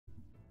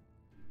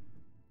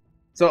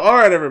So,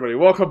 alright everybody,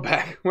 welcome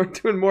back. We're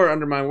doing more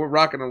Undermine. We're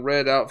rocking a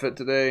red outfit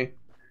today.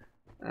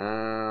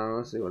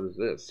 Let's see, what is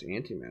this?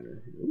 Antimatter.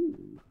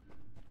 Ooh.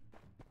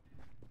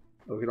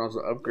 We can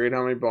also upgrade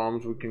how many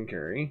bombs we can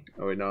carry.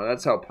 Oh wait, no,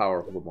 that's how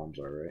powerful the bombs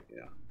are, right?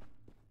 Yeah.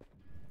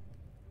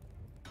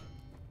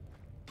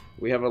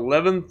 We have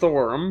 11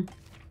 Thorum,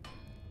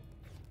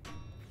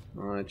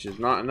 which is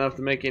not enough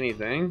to make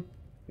anything.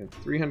 We have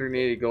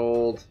 380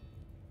 gold,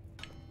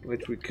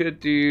 which we could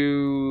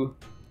do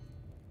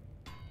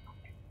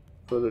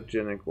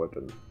photogenic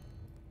weapon.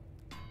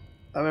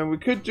 I mean, we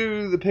could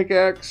do the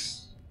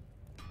pickaxe,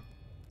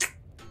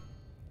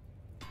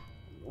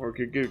 or we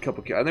could get a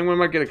couple keys. I think we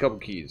might get a couple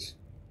keys.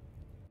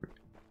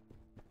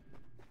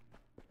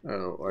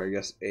 Oh, or I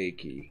guess a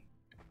key.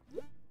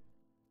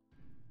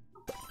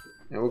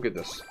 And we'll get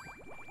this.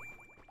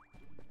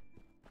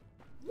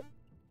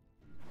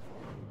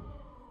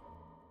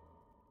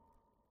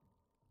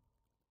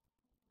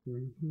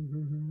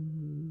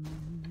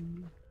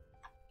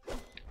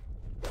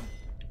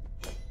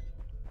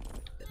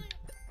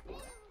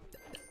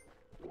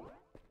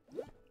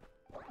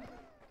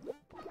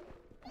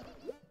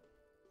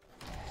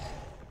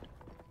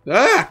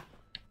 Ah!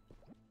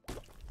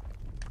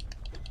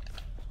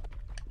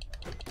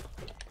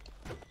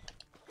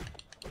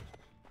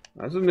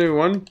 That's a new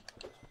one.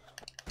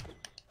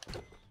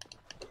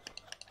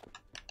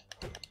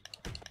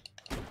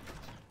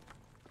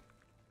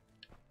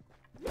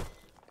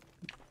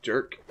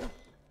 Jerk.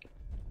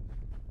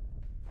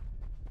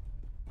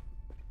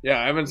 Yeah,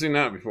 I haven't seen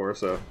that before,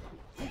 so.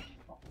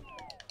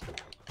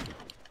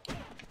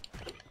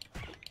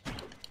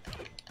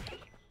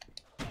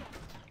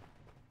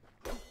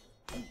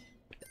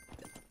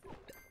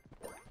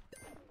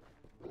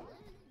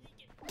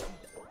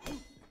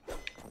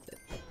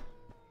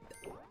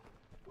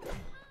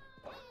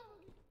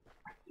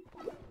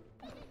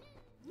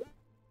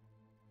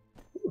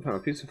 Ooh, found a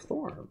piece of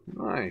thorn.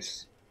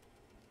 Nice.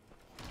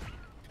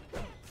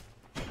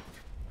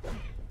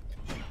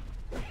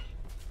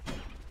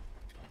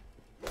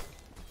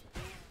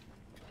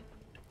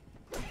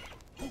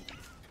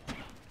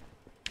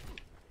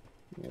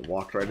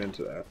 Walked right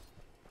into that.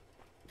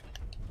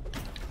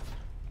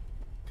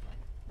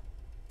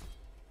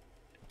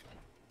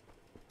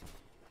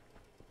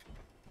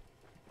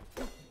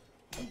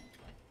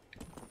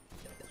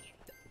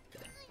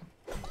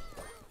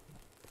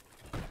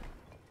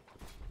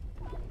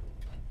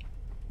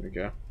 There we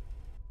go.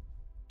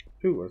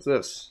 Ooh, what's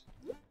this?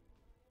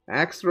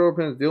 Axe throw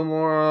pins deal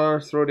more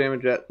throw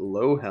damage at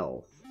low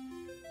health.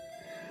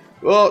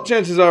 Well,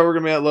 chances are we're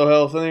gonna be at low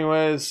health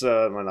anyways,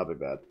 so it might not be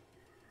bad.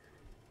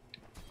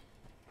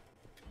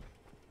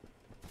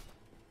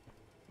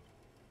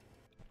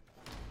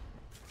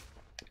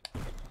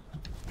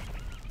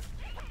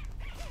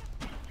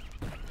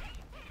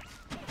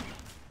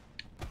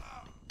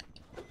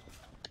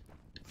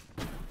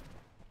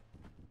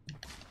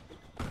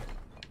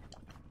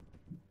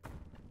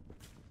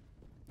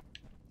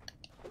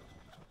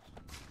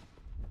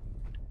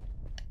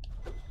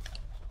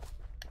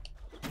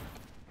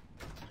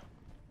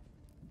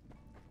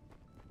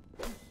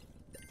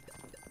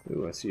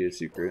 Ooh, I see a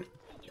secret.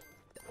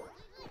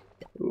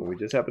 Ooh, we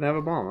just happen to have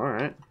a bomb.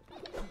 Alright.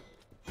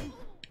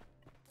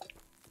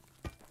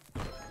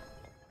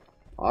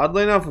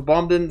 Oddly enough, a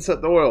bomb didn't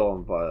set the oil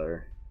on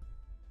fire.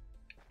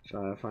 Which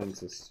I find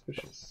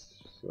suspicious.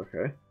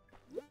 Okay.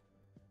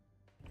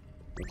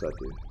 What's that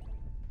do?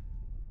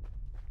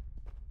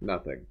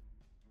 Nothing.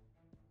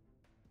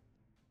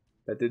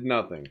 That did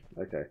nothing.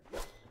 Okay.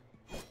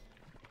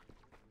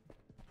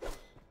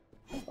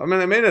 I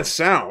mean, it made a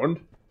sound,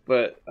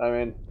 but, I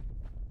mean...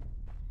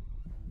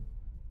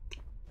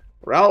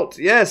 Route,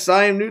 yes,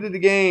 I am new to the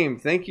game.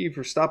 Thank you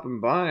for stopping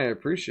by. I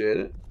appreciate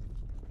it.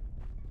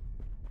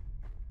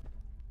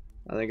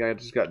 I think I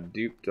just got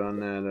duped on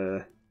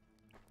that,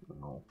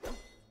 oh.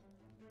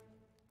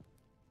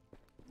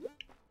 You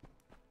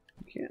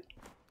can't.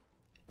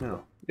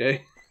 No.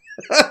 Yay.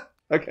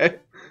 Okay.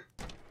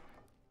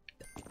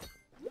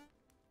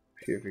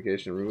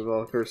 Purification. Remove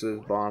all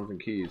curses, bombs,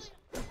 and keys.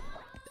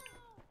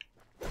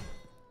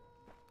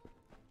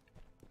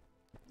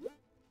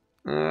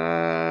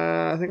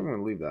 I think I'm going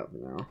to leave that for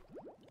now.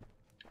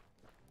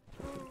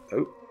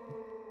 Oh.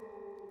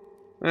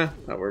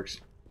 That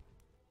works.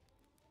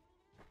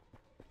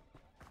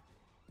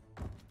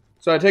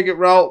 So I take it,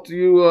 Ralt,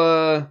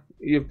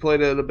 you've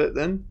played it a bit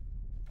then?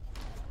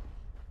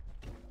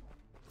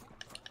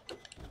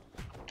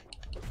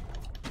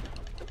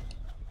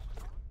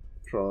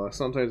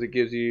 Sometimes it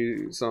gives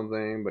you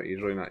something, but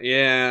usually not.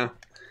 Yeah.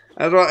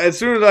 As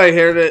soon as I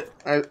heard it,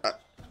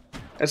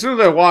 as soon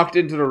as I walked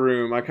into the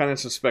room, I kind of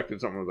suspected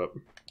something was up.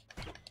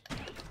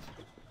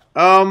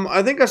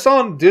 I think I saw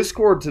on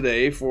Discord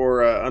today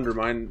for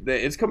Undermine.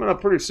 It's coming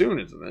up pretty soon,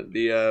 isn't it?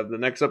 The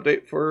next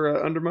update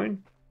for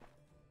Undermine.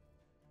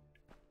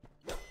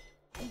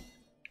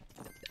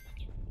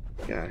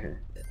 Get out of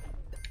here.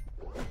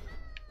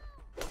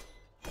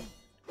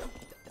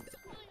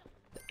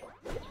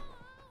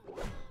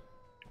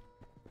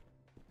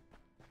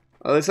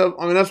 I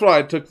mean, that's why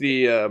I took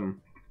the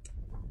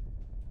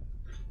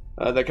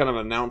That kind of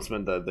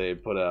announcement that they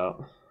put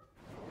out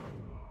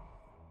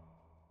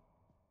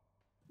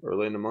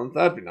early in the month.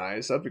 That'd be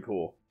nice. That'd be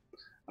cool.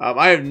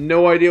 I have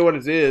no idea what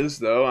it is,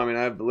 though. I mean,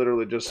 I've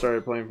literally just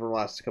started playing for the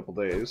last couple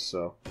days,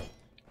 so.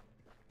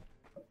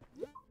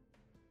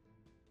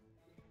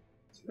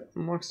 That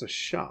unlocks the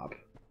shop.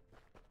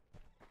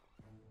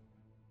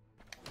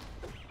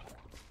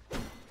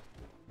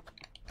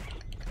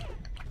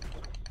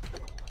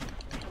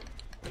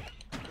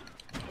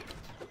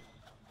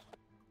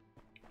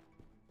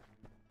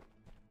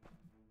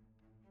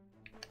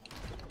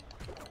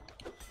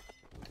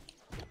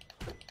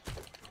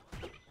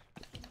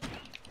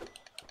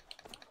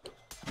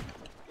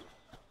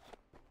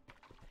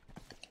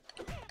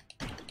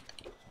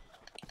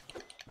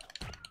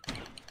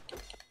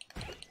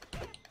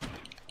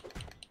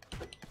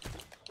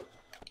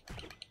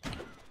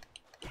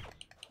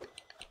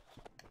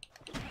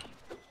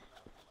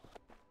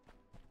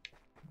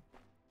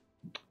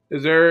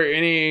 Is there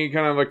any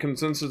kind of a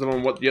consensus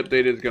on what the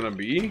update is going to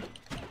be?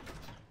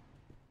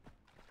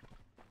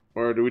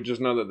 Or do we just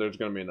know that there's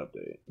going to be an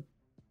update?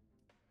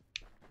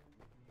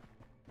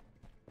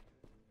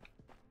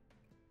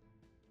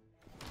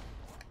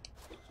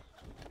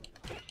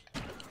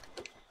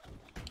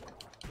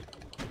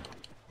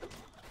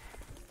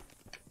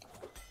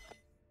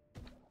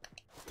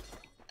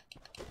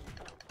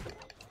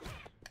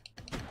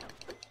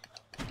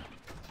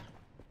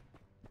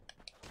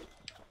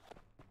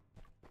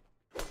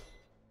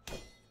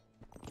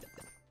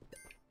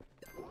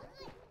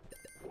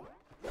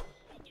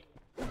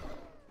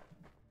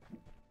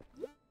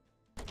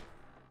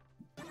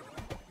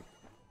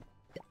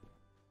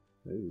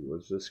 Ooh,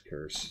 what's this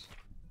curse?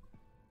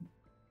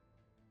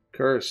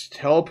 Curse.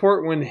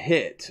 Teleport when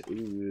hit.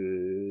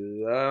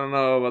 Ooh, I don't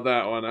know about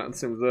that one. That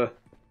seems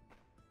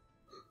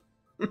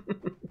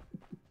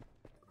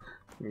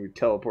We're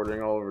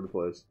teleporting all over the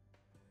place.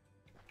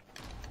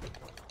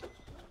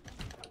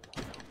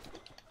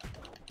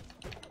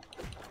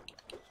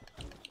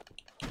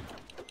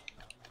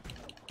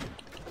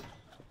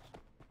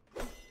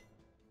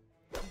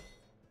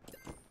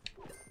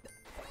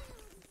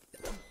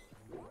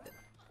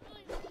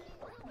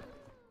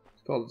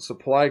 Called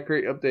Supply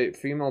Crate Update,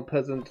 Female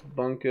Peasant,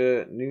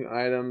 Bunka, New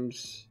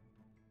Items,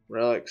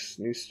 Relics,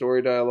 New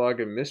Story Dialogue,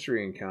 and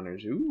Mystery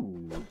Encounters.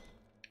 Ooh.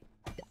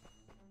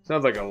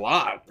 Sounds like a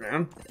lot,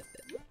 man.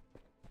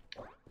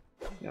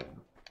 Yeah.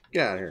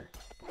 Get out of here.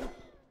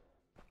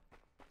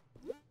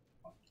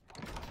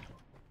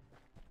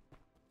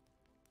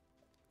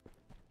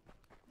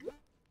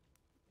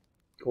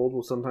 Gold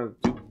will sometimes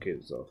duplicate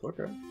itself.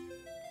 Okay.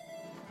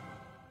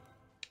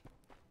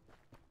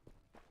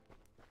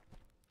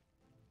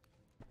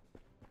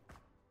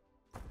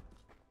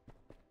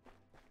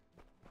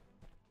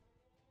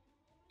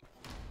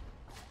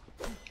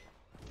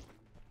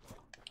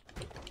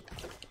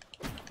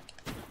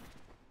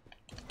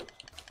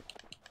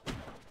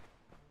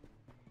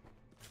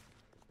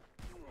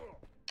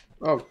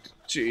 Oh,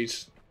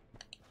 jeez.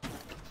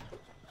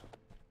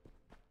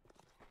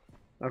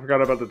 I forgot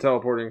about the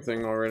teleporting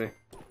thing already.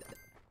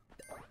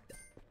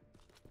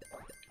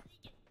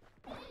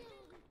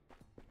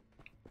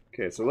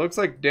 Okay, so it looks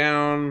like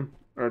down,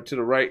 or to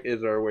the right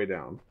is our way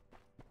down.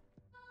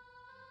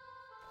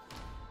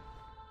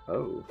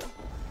 Oh.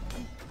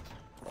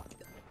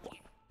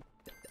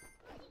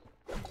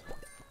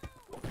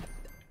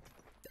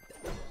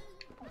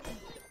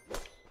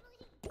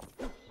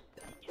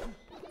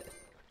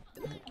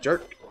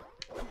 Jerk.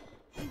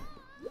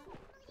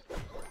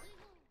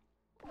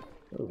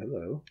 Oh,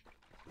 hello.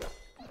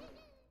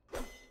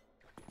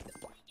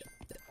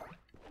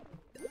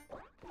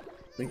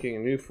 Thinking a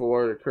new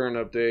floor, the current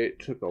update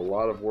took a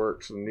lot of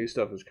work. Some new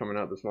stuff is coming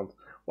out this month.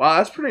 Wow,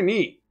 that's pretty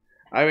neat.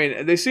 I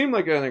mean, they seem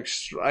like an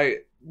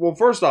well,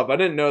 first off, I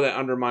didn't know that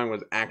Undermine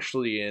was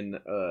actually in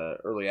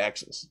early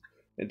access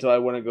until I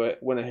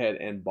went ahead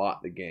and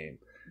bought the game.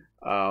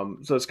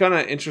 So it's kind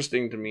of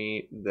interesting to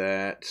me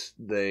that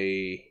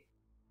they.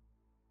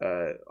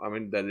 I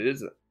mean, that it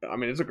is. I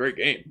mean, it's a great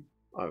game.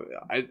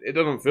 It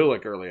doesn't feel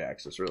like early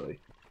access, really.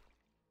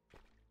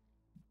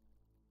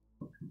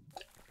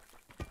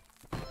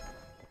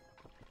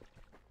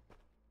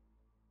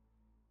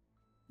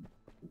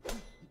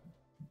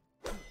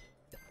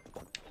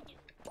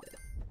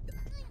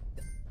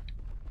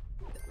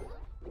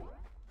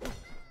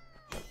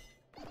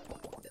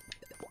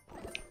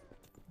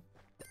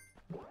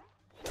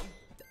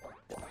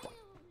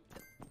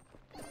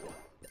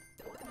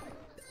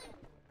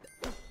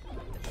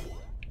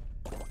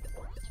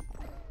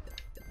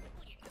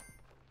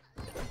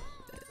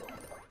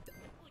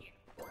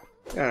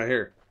 Get out of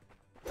here.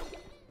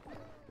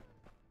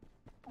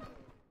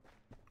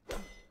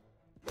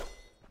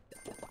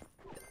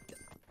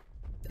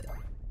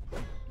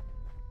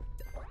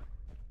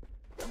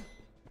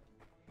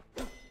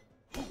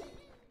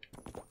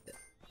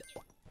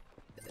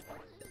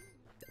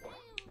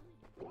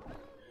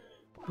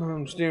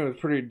 Steam was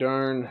pretty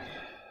darn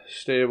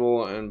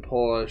stable and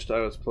polished.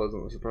 I was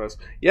pleasantly surprised.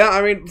 Yeah,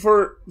 I mean,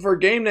 for a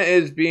game that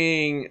is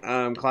being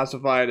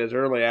classified as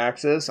early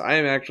access, I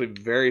am actually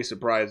very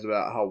surprised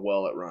about how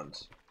well it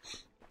runs.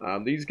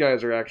 These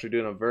guys are actually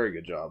doing a very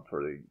good job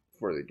for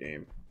the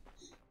game.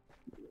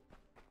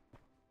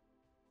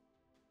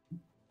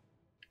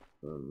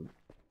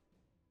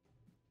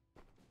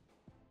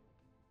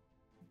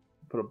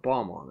 Put a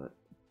bomb on it.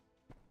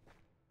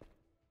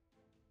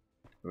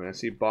 I mean, I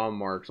see bomb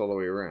marks all the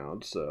way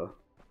around, so.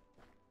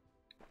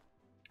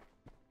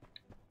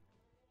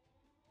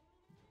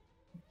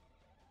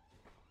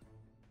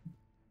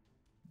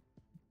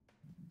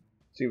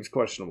 Seems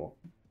questionable.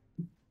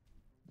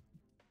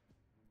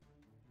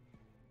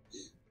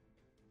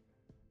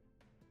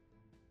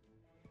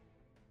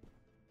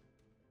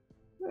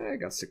 I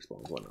got 6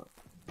 bombs, why not?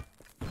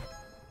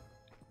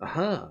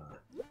 Aha!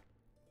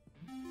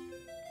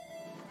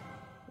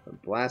 A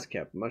blast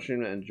cap.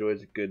 Mushroom that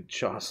enjoys a good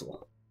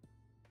jostle.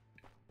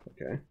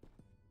 Okay.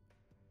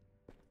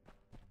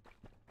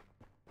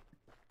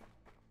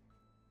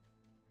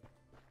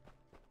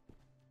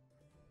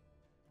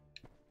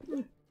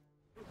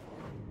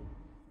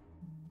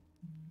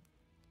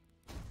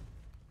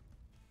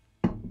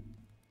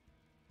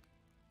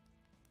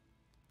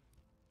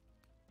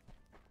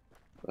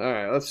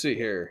 Alright, let's see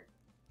here.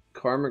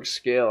 Karmic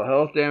scale.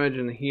 Health damage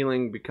and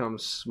healing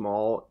becomes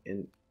small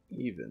and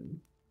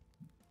even.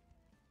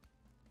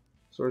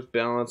 Source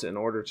balance in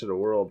order to the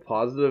world.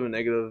 Positive and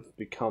negative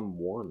become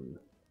 1.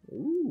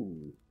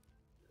 Ooh.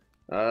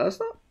 That's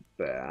not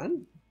bad.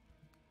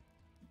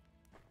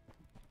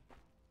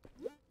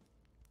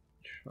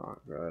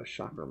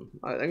 Chakram.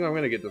 I think I'm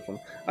going to get this one.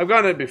 I've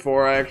gotten it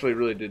before. I actually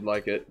really did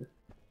like it.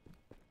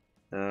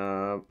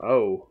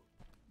 Oh.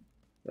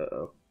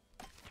 Uh-oh.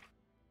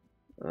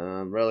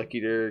 Relic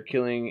Eater.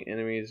 Killing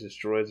enemies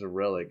destroys a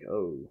relic.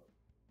 Oh.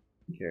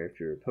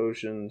 Character.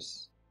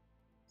 Potions.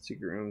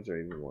 Secret rooms are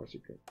even more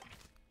secret.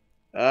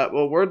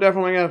 Well, we're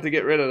definitely going to have to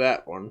get rid of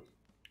that one.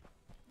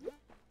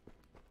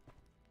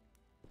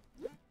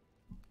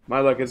 My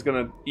luck, it's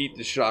going to eat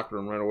the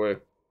chakram right away.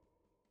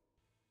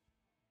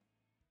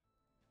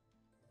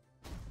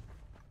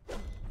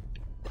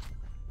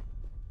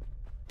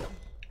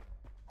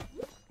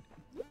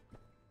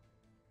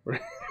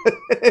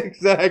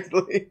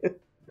 Exactly.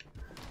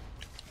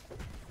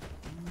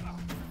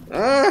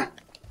 Ah!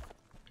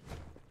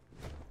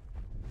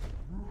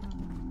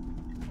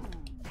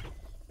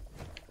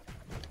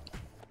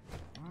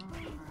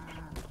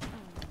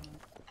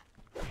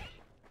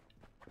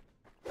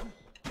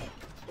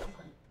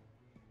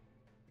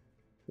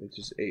 It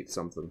just ate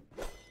something.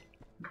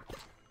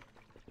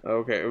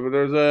 Okay,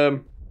 there's a...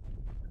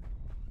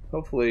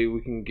 Hopefully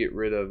we can get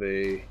rid of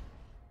a...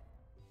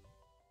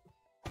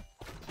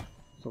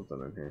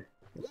 something in here.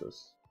 What's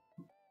this?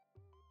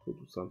 It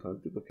will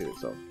sometimes duplicate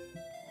itself.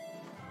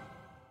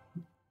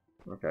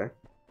 Okay.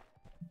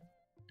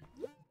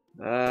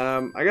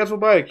 I guess we'll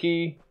buy a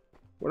key.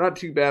 We're not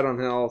too bad on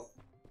health.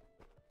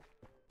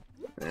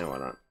 Why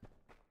not?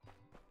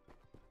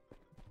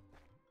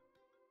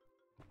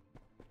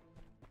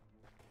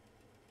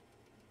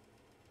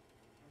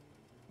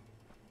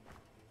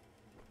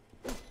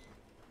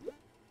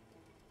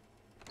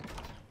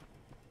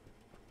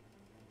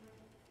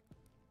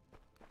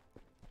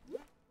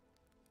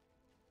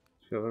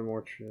 Discover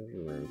more treasure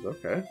rooms.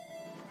 Okay.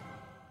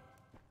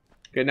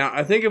 Okay, now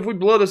I think if we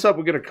blow this up,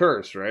 we get a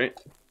curse, right?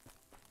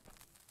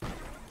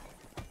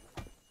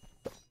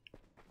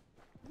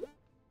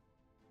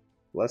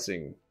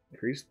 Blessing.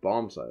 Increased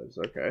bomb size.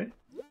 Okay.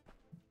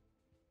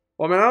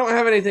 Well, I mean, I don't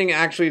have anything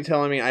actually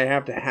telling me I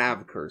have to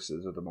have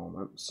curses at the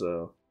moment,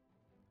 so...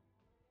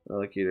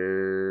 Relic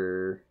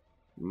Eater...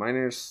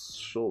 Miner's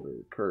Shoulder.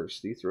 Curse.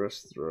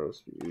 Dethrows.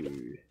 Throws.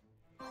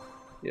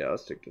 Yeah,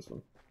 let's take this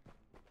one.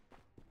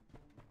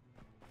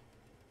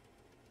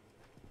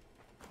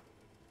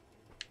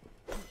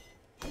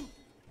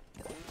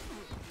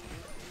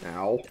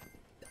 Ow.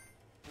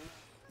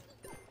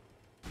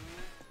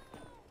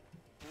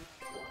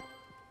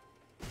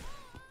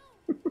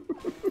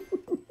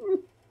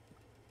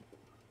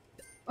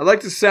 I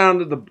like the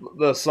sound that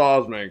the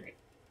saws make.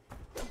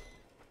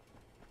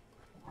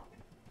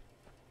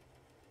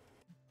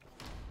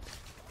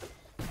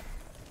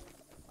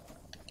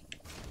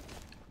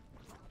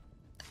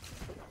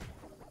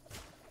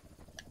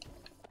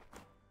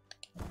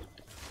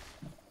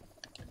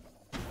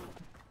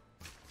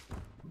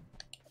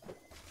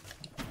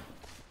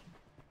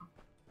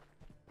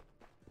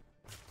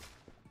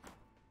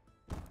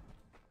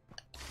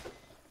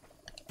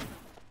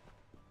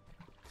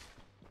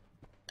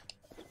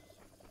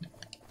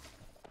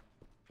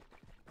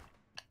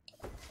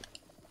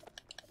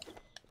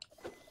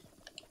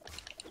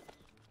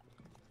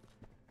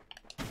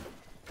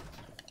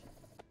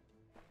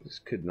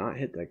 Just could not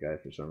hit that guy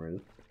for some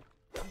reason.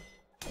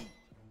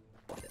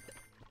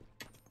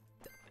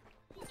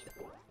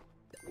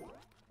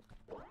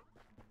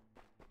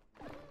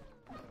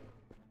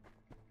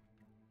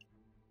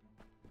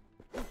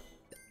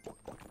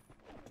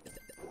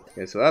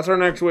 Okay, so that's our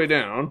next way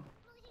down.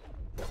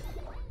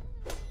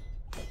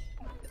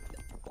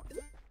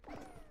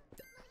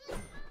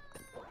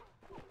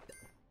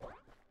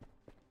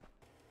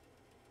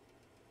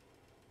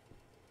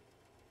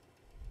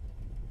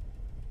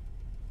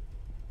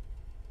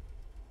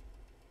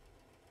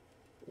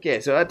 Okay,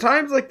 so at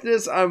times like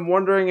this, I'm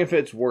wondering if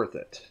it's worth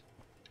it.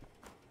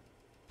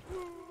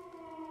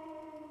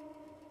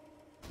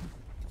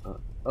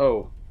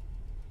 Oh.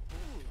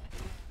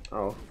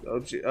 Oh. Oh,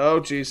 gee.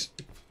 Oh, jeez.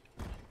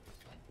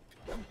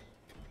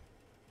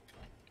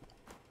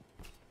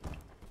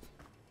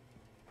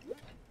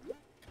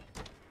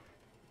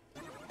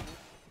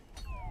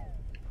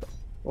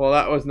 Well,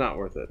 that was not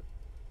worth it.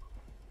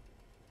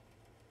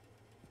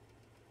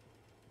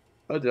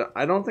 Oh,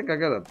 I don't think I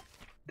got a...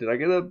 Did I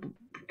get a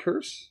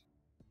curse?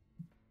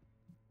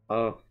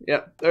 Oh,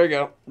 yeah, there we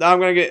go. Now I'm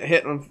gonna get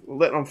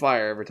lit on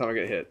fire every time I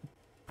get hit.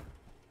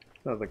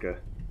 Sounds like a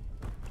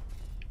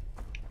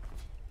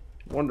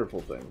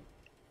wonderful thing.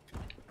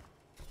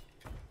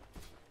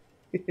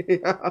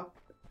 Yeah.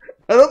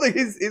 I don't think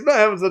he's not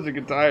having such a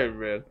good time,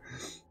 man.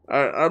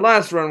 Our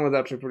last run was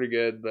actually pretty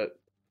good, but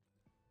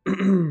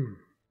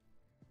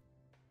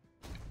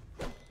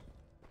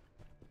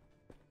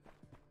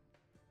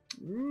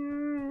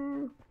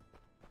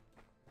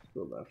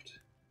go left.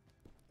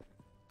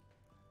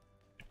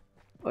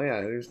 Oh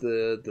yeah, there's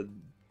the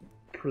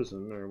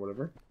prison or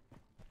whatever.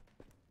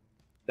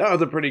 That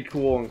was a pretty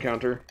cool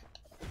encounter.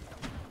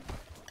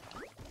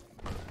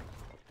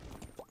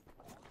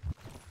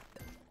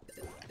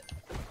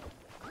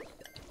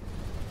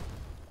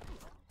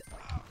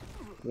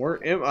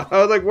 Where am I?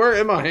 I was like, where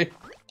am I?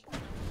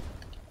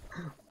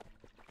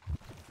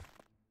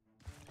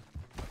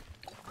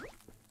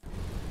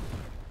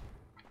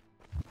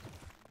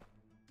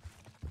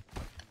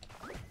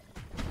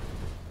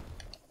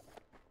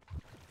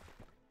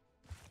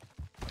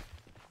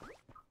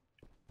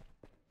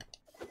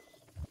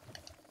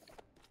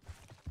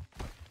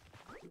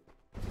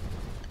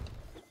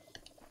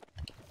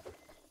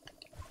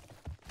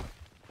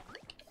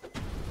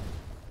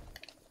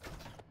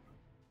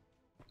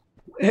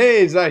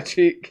 Hey,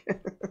 Zycheek.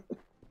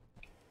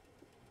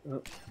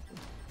 Oh.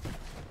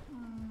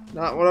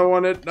 Not what I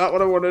wanted. Not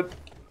what I wanted.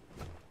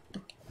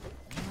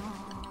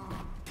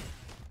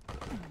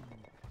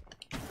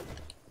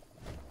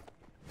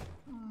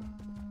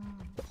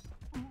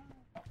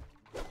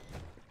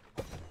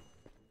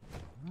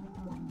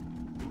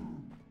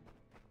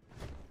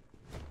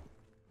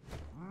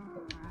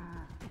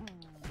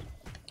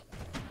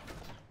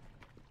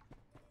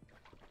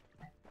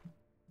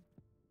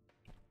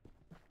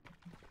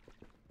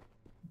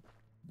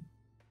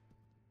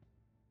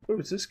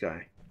 Who's this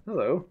guy?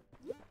 Hello.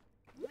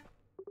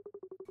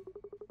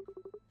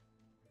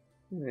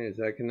 Yes,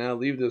 I can now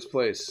leave this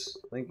place.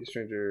 Thank you,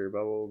 stranger.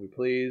 Bubble will be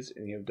pleased,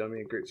 and you have done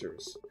me a great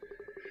service.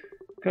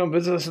 Come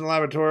visit us in the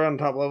laboratory on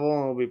top level,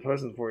 and we'll be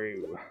present for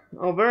you.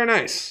 Oh, very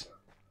nice.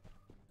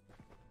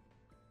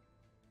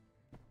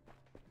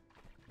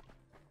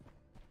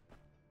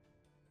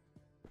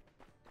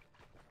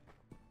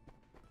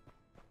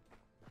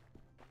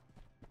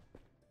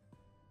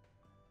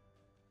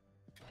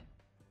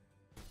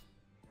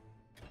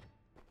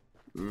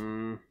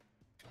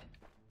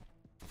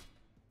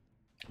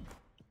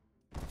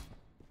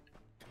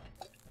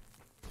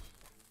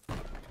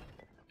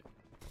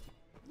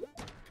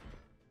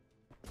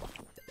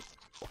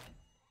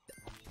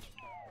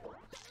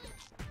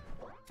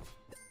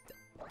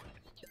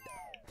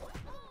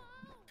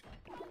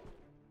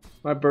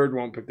 My bird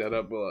won't pick that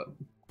up, will it?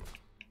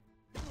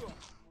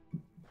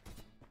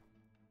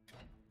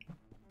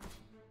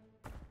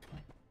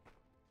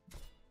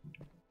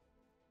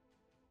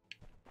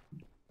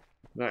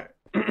 Alright.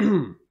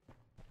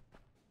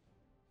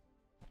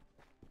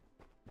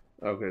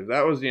 Okay,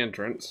 that was the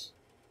entrance.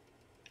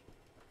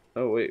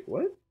 Oh, wait,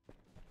 what?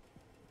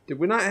 Did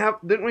we not have...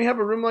 Didn't we have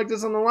a room like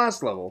this on the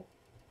last level?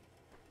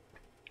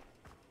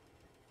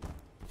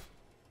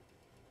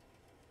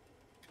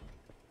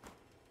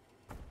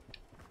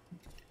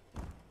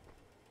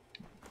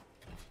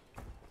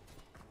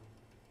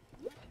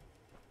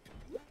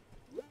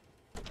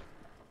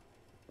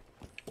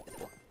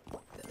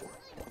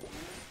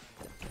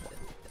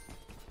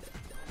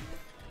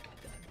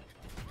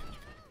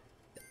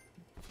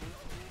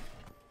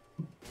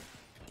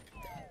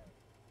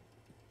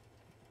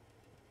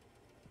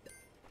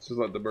 Just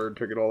let the bird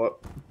pick it all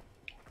up.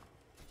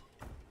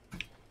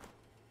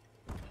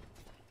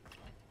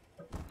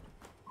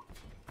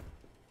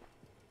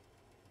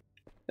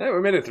 Hey,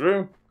 we made it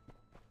through.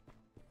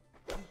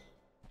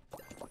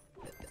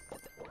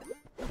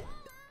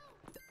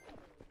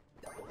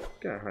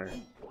 Got higher.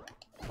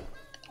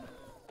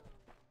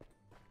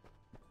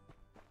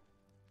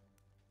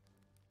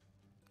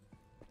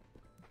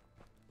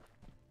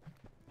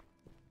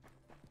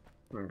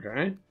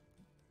 Okay.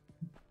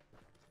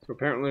 So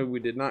apparently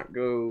we did not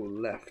go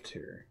left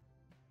here.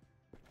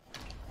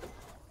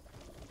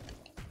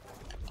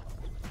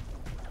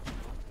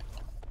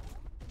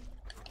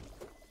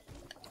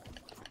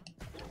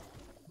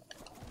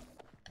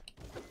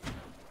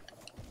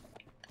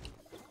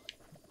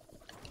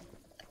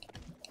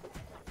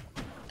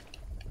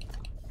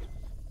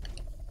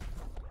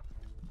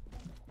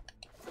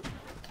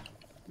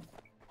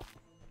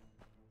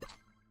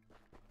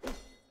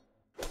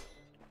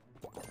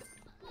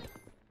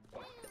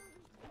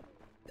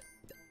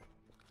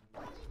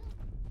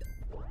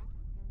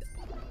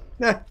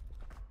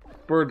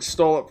 Bird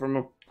stole it from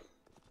him.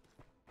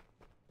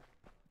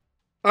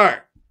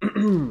 Alright.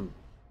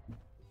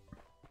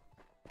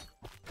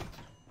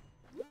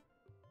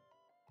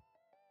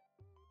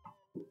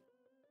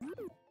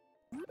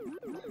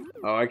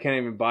 Oh, I can't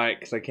even buy it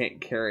because I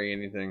can't carry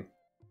anything.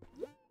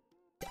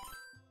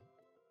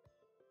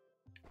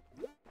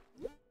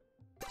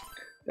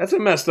 That's a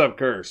messed up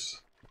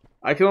curse.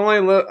 I can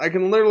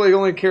literally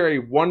only carry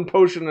one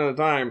potion at a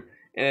time,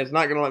 and it's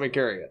not gonna let me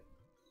carry it.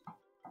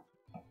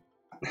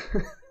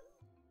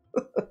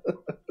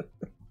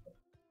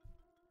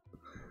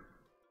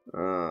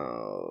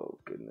 Oh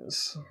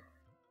goodness.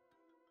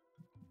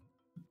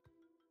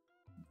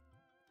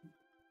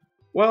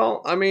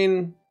 Well, I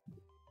mean,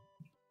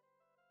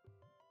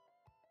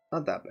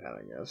 not that bad,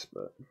 I guess,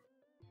 but.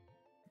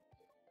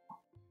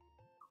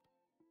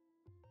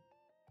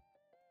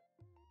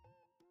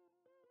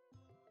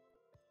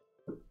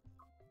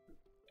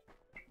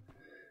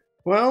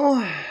 Well,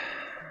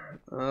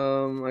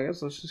 I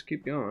guess let's just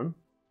keep going.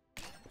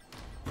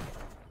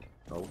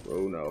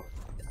 Oh no.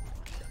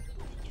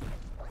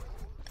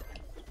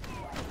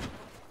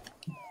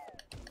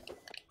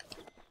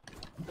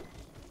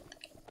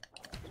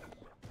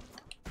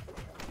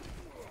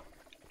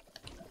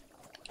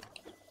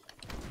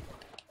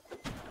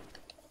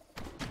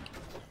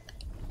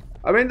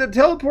 I mean, the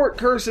teleport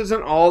curse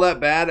isn't all that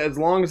bad as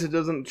long as it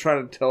doesn't try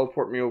to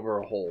teleport me over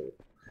a hole.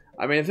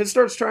 I mean, if it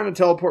starts trying to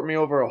teleport me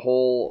over a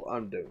hole,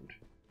 I'm doomed.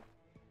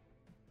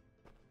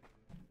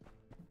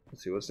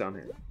 Let's see what's down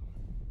here.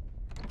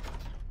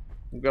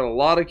 We've got a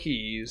lot of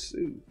keys.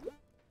 Ooh.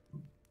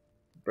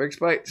 Break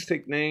spikes,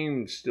 take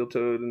names, steel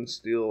toad and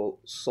steel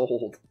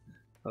sold.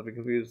 I'll be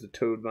confused the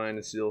toad vine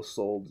and steel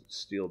sold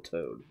steel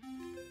toad.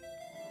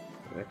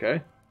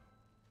 Okay.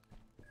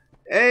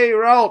 Hey,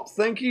 Ralph,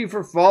 thank you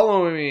for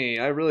following me.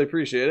 I really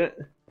appreciate it.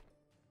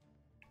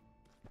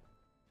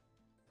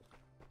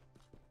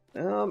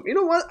 You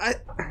know what?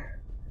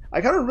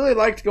 I kind of really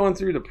liked going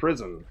through the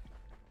prison.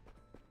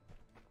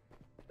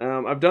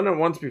 I've done it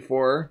once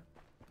before.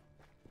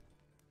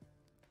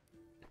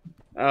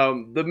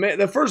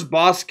 The first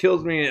boss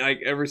kills me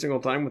like every single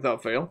time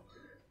without fail.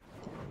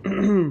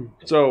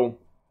 So,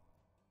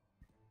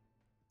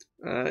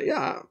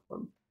 yeah,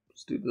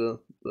 let's do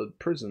the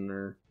prison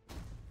or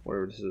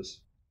whatever this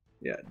is.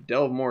 Yeah,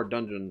 Delmore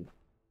Dungeon.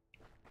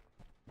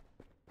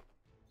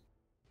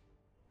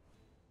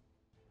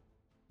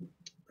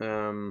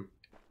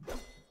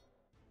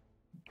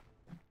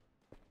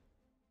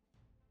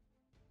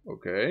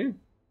 Okay.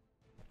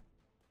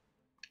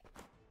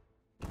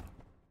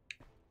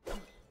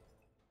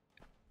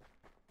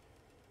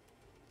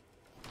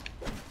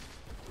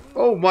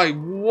 Oh my,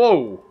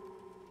 whoa.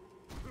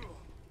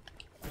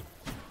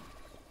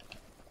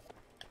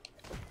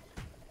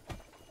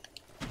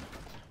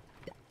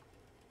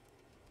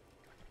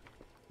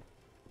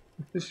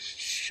 Just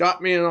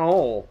shot me in a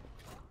hole.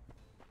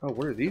 Oh,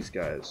 what are these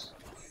guys?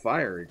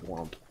 Fiery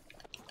glump.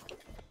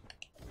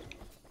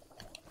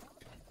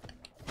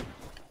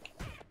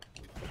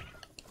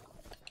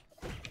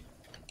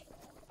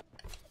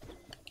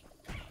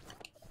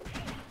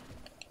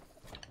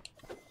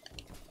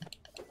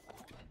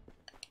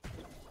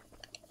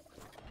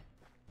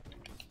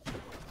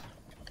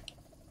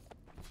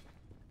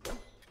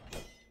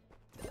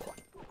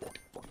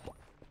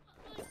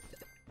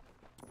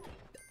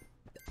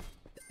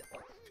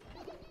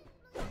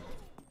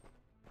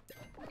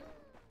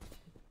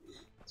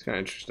 It's kind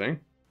of interesting.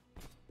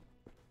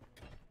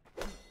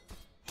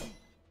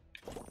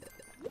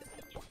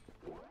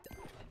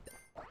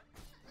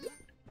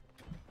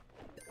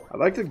 I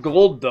like the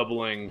gold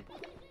doubling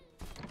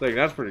thing.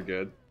 That's pretty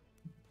good.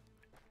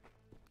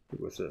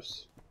 What's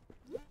this?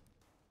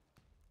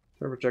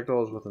 Turn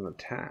projectiles with an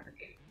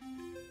attack.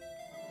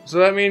 So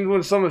that means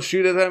when someone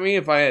shoots at me,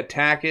 if I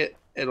attack it,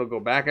 it'll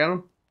go back at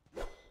them?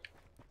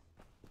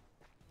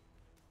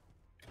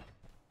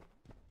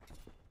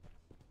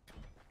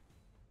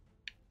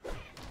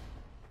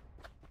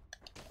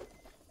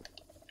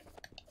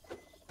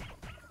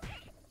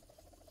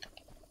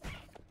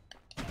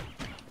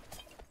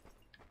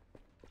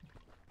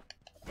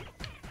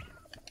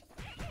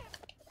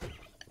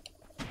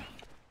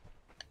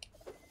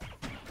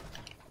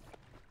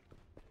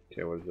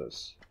 Okay, what is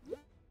this?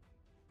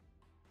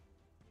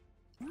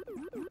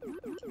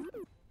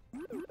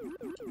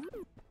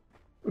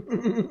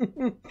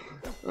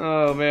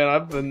 Oh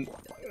man,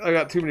 I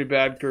got too many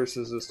bad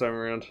curses this time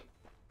around.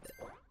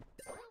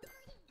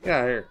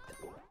 Yeah, here.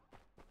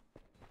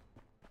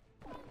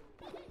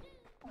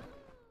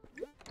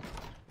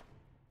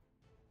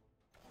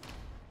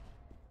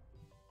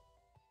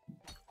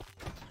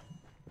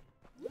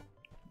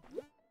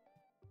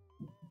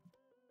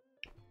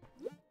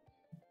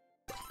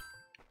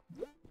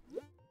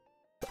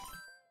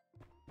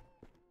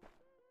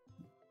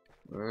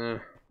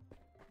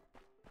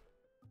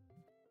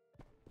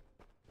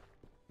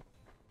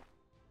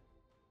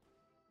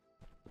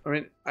 I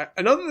mean,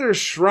 I know that there's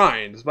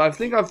shrines, but I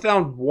think I've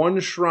found one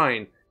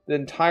shrine the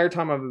entire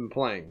time I've been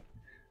playing.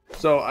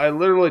 So I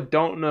literally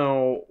don't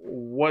know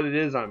what it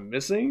is I'm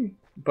missing,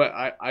 But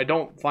I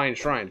don't find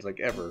shrines, like,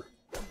 ever.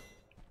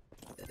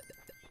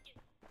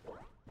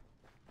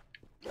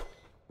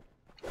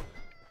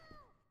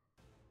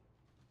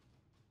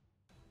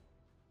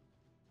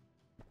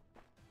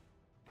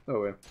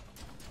 Oh, yeah.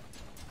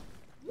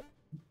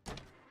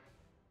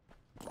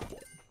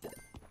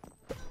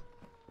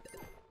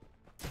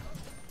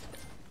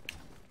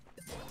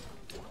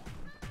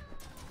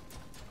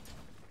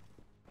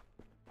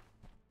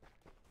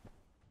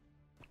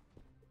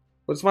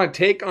 What's my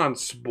take on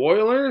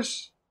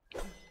spoilers?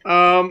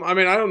 I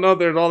mean, I don't know if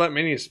there's all that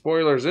many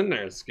spoilers in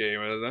this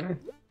game, is there?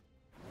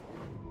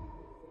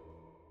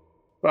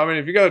 But, I mean,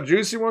 if you got a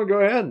juicy one, go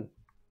ahead.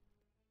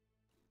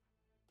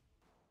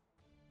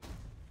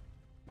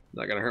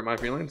 Not gonna hurt my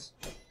feelings.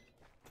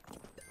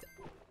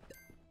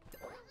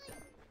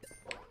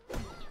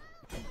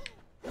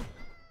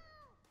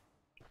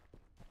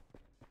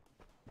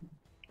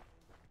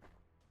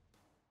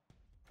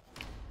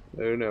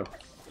 Oh no.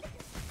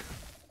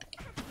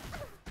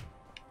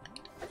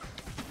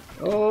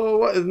 Oh,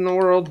 what in the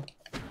world?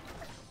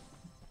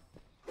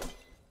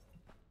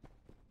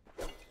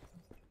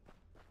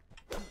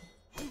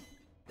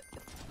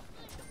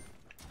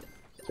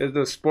 Is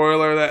the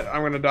spoiler that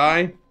I'm gonna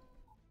die?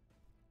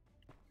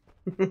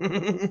 I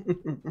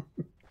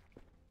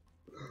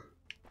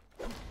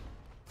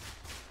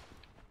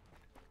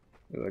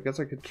guess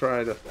I could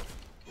try to...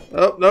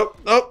 Oh, nope,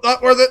 nope,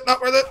 not worth it,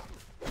 not worth it!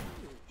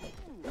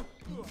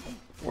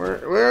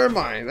 Where am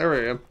I? There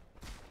I am.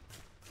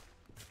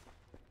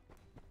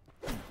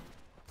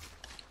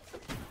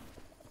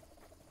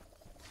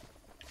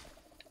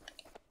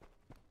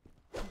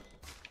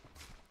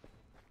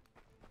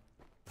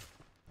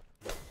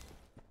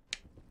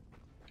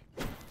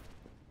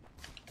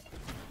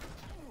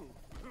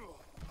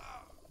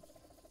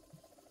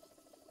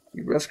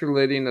 You rescue a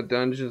lady in the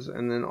dungeons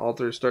and then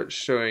altars start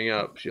showing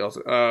up. She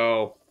also...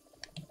 Oh.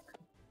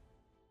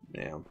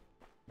 Damn.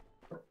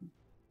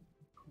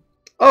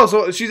 Oh,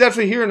 so she's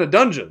actually here in the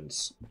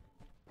dungeons.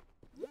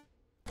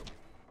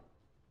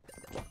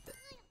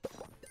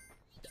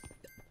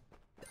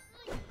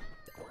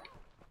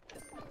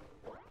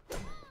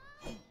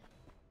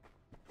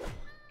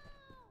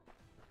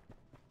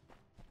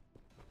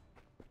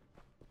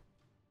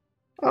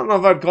 I don't know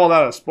if I'd call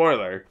that a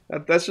spoiler.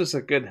 That's just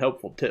a good,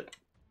 helpful tip.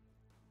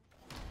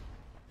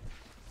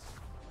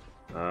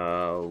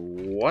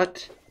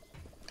 What?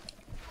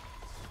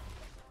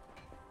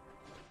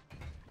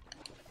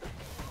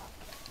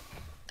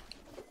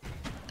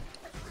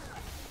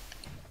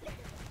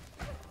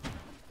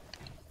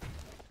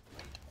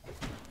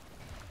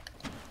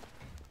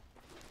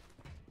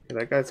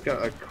 That guy's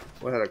got a,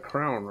 what, had a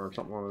crown or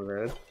something on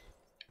his head.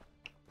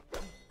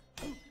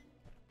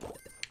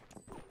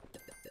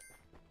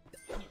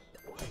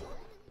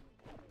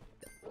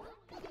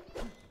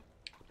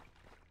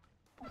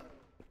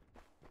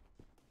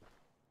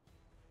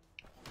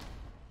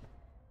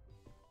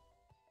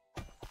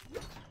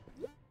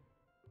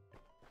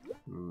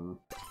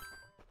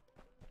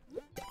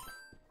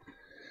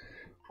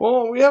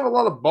 Well, we have a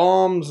lot of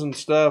bombs and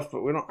stuff,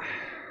 but we don't...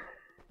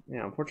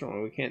 Yeah,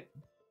 unfortunately, we can't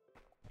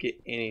get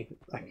any...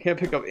 I can't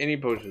pick up any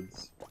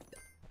potions.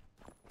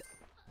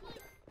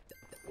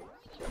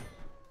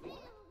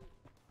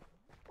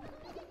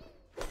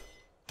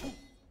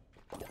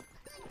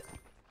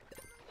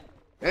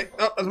 Hey,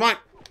 oh, that's mine!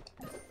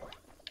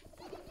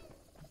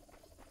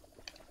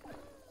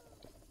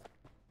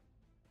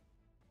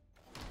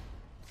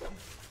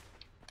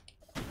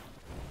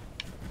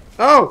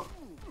 Oh!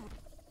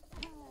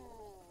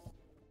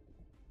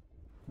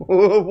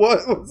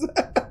 What was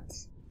that?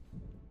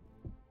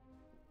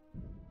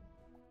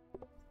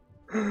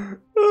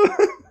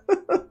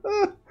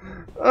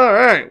 All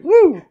right,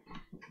 woo!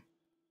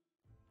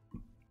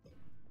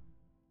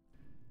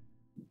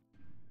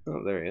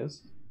 Oh, there he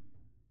is.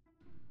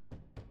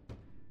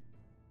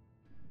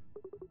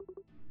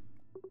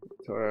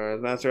 So,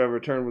 Master, I've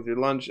returned with your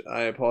lunch.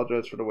 I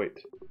apologize for the wait.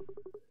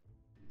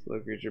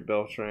 Look at your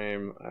bell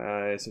frame.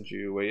 I sent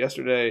you away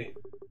yesterday.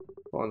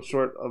 Falling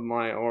short of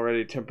my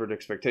already tempered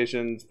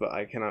expectations, but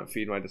I cannot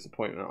feed my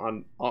disappointment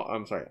on... Oh,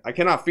 I'm sorry. I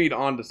cannot feed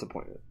on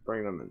disappointment.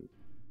 Bring them in.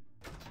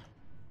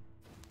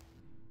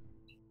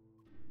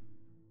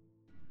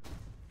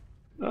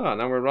 Oh,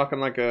 now we're rocking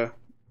like a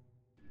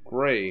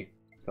gray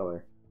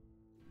color.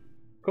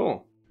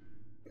 Cool.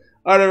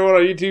 Alright, everyone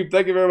on YouTube,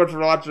 thank you very much for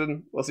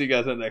watching. We'll see you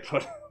guys in the next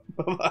one.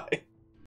 Bye-bye.